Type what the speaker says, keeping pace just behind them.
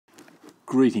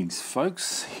Greetings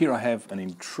folks, here I have an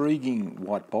intriguing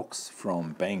white box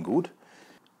from Banggood.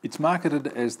 It's marketed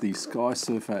as the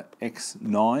SkySurfer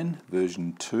X9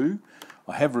 version 2.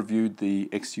 I have reviewed the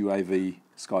XUAV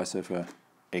SkySurfer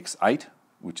X8,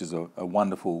 which is a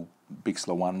wonderful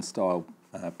Bixler 1 style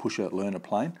pusher learner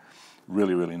plane.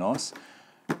 Really nice.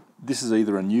 This is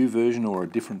either a new version or a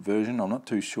different version, I'm not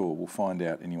too sure, we'll find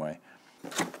out anyway.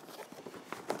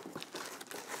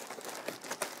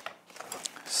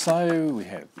 So we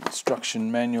have the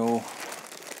instruction manual.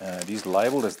 It is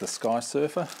labelled as the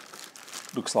SkySurfer.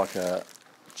 Looks like a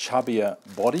chubbier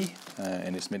body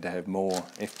and it's meant to have more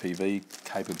FPV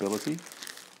capability.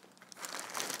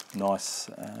 Nice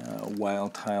whale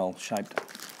tail shaped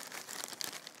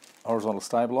horizontal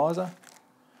stabiliser.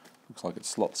 Looks like it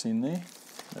slots in there.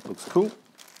 That looks cool.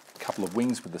 A couple of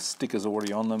wings with the stickers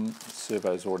already on them.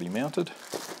 Servo's already mounted.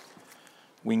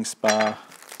 Wing spar.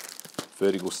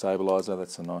 Vertical stabiliser,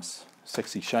 that's a nice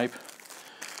sexy shape.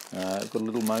 I've got a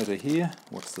little motor here.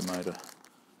 What's the motor?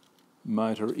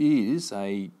 Motor is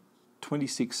a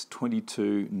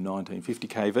 2622 1950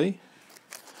 kV.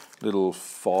 Little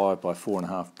 5 by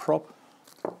 4.5 prop.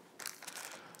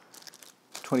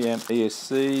 20 amp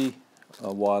ESC,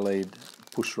 wire lead,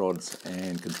 push rods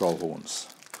and control horns.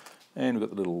 And we've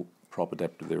got the little prop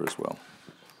adapter there as well.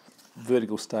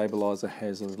 Vertical stabiliser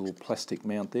has a little plastic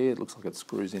mount there. It looks like it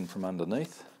screws in from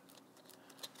underneath.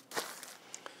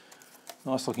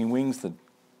 Nice looking wings. The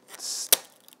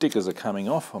stickers are coming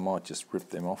off. I might just rip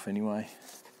them off anyway.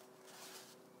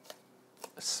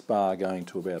 A spar going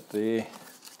to about there.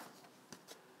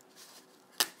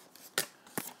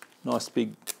 Nice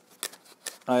big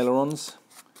ailerons.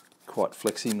 Quite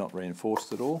flexy, not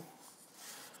reinforced at all.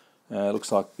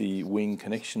 Looks like the wing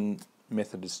connection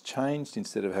method has changed.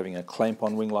 Instead of having a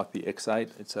clamp-on wing like the X8,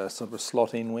 it's a sort of a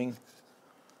slot-in wing.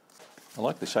 I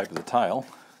like the shape of the tail.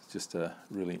 It's just a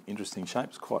really interesting shape.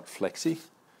 It's quite flexy.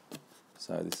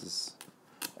 So this is,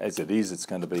 as it is, it's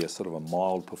going to be a sort of a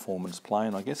mild performance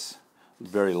plane, I guess.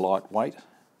 Very lightweight.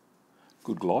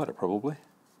 Good glider, probably.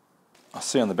 I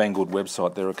see on the Banggood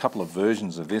website there are a couple of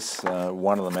versions of this.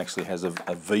 One of them actually has a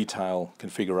V-tail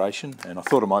configuration, and I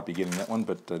thought I might be getting that one,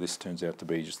 but this turns out to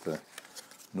be just the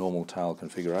normal tail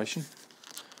configuration,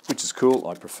 which is cool.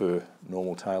 I prefer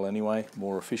normal tail anyway,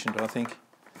 more efficient I think,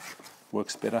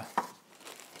 works better.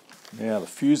 Now the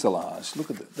fuselage, look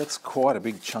at that, that's quite a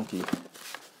big chunky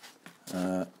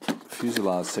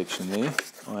fuselage section there.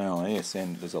 Wow, yes,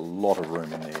 and there's a lot of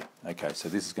room in there. Okay, so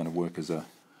this is going to work as an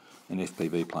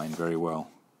FPV plane very well.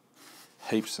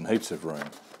 Heaps and heaps of room.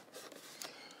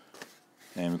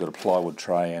 And we've got a plywood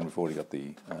tray and we've already got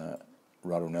the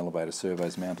rudder and elevator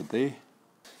servos mounted there.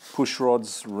 Push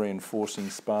rods, reinforcing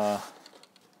spar.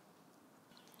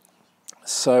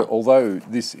 So although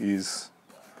this is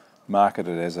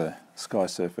marketed as a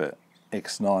SkySurfer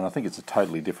X9, I think it's a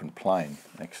totally different plane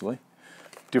actually.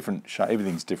 Different shape,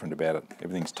 everything's different about it.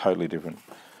 Everything's totally different.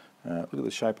 Look at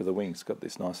the shape of the wings. It's got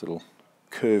this nice little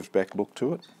curved back look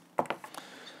to it.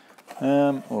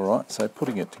 Alright, so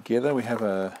putting it together we have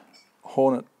a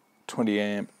Hornet 20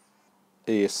 amp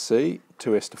ESC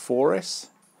 2S to 4S.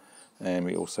 And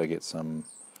we also get some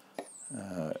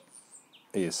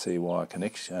ESC wire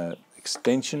connection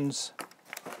extensions,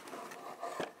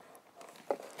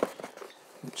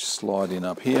 which slide in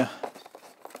up here.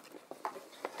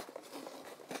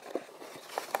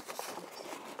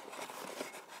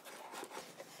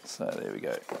 So there we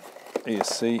go.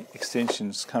 ESC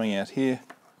extensions coming out here,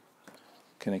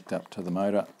 connect up to the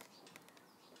motor.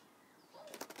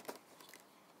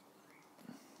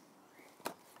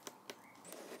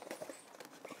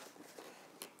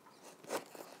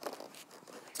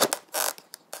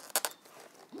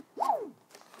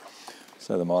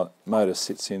 So the motor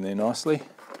sits in there nicely,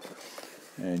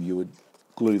 and you would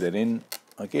glue that in,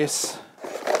 I guess.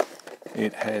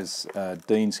 It has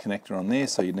Dean's connector on there,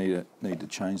 so you need to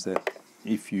change that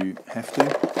if you have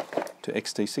to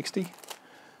XT60.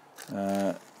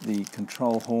 The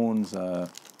control horns are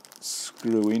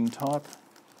screw-in type,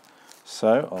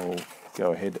 so I'll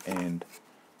go ahead and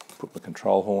put the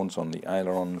control horns on the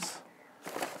ailerons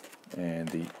and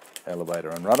the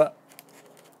elevator and rudder.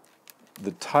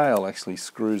 The tail actually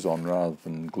screws on rather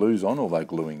than glues on, although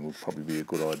gluing would probably be a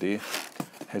good idea.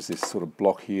 It has this sort of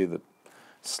block here that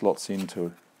slots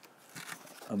into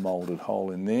a moulded hole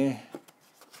in there,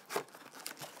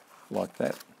 like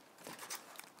that.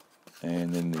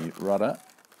 And then the rudder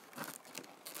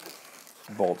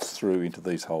bolts through into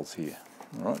these holes here.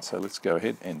 Alright, so let's go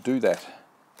ahead and do that.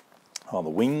 Oh, the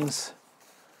wings.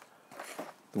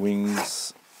 The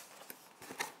wings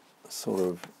sort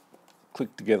of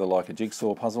click together like a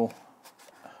jigsaw puzzle.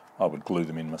 I would glue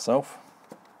them in myself.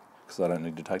 because I don't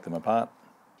need to take them apart.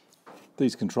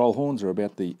 These control horns are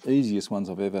about the easiest ones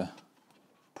I've ever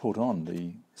put on.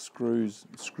 The screws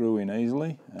screw in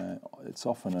easily. It's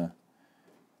often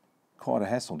quite a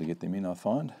hassle to get them in, I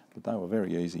find, but they were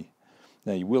very easy.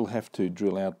 Now you will have to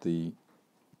drill out the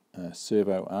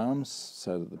servo arms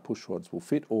so that the push rods will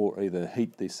fit, or either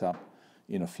heat this up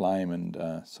in a flame and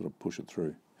sort of push it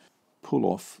through. Pull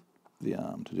off the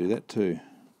arm to do that too,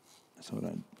 so I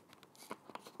don't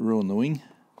ruin the wing.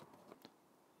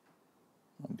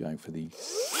 I'm going for the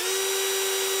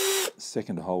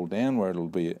second hole down where it'll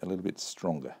be a little bit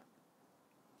stronger.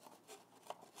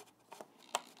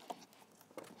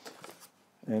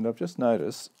 And I've just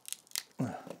noticed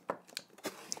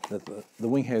that the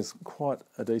wing has quite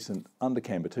a decent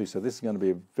undercamber too, so this is going to be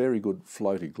a very good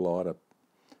floaty glider,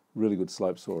 really good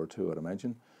slope soarer too, I'd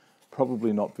imagine.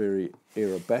 Probably not very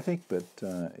aerobatic, but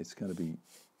it's going to be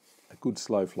a good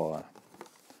slow flyer.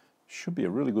 Should be a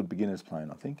really good beginner's plane,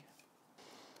 I think.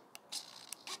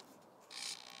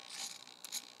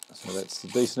 So that's a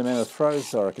decent amount of throws,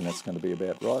 so I reckon that's going to be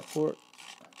about right for it.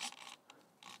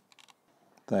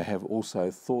 They have also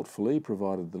thoughtfully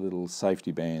provided the little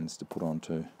safety bands to put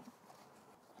onto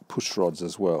push rods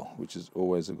as well, which is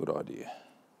always a good idea.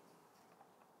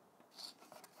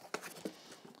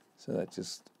 So that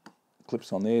just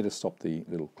clips on there to stop the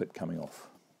little clip coming off.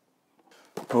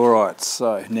 Alright,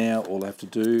 so now all I have to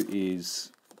do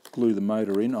is glue the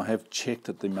motor in. I have checked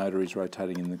that the motor is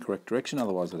rotating in the correct direction,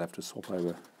 otherwise I'd have to swap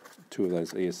over 2 of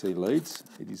those ESC leads.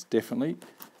 It is definitely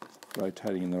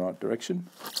rotating in the right direction.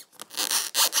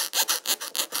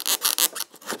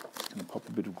 Going to pop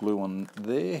a bit of glue on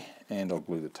there, and I'll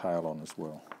glue the tail on as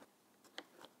well.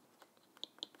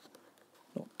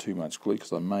 Not too much glue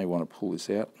because I may want to pull this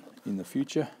out in the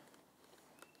future.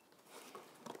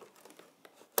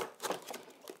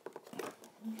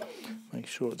 Make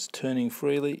sure it's turning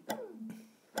freely.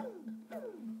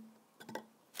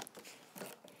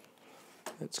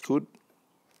 That's good.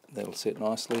 That'll set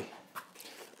nicely.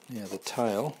 Now the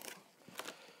tail,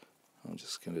 I'm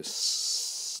just going to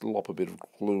slop a bit of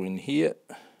glue in here.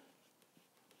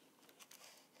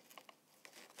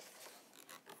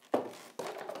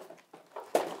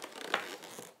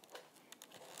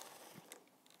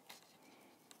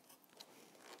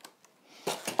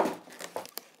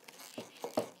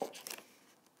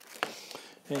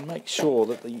 And make sure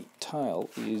that the tail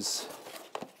is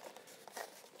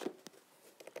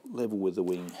level with the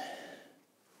wing.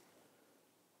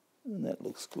 And that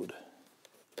looks good.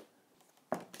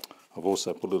 I've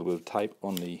also put a little bit of tape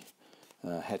on the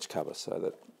hatch cover so that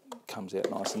it comes out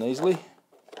nice and easily.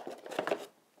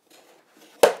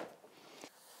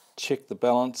 Check the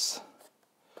balance.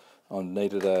 I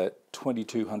needed a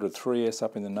 2200 3S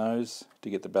up in the nose to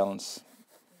get the balance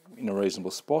in a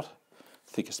reasonable spot,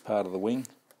 thickest part of the wing.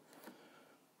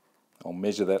 I'll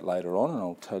measure that later on and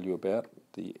I'll tell you about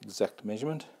the exact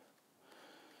measurement.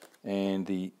 And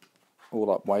the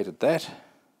all-up weight at that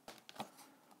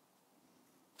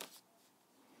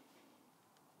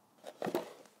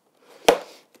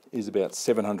is about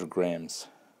 700 grams.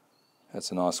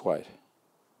 That's a nice weight.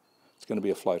 It's going to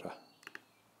be a floater.